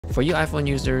For you iPhone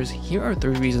users, here are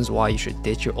 3 reasons why you should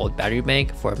ditch your old battery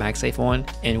bank for a MagSafe one,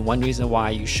 and 1 reason why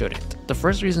you shouldn't. The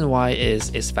first reason why is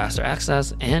it's faster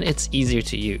access and it's easier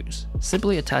to use.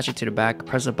 Simply attach it to the back,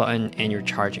 press a button, and you're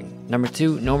charging. Number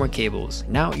 2, no more cables.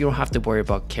 Now you don't have to worry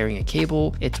about carrying a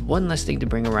cable, it's one less thing to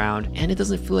bring around, and it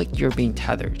doesn't feel like you're being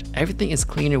tethered. Everything is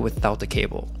cleaner without the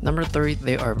cable. Number 3,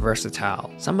 they are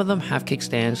versatile. Some of them have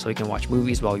kickstands so you can watch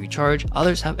movies while you charge,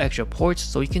 others have extra ports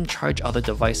so you can charge other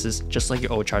devices just like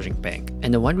your old charging bank.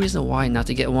 And the one reason why not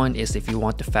to get one is if you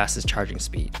want the fastest charging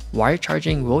speed. Wire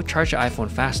charging will charge your iPhone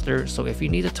faster, so if you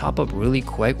need to top up really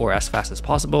quick or as fast as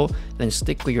possible, then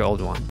stick with your old one.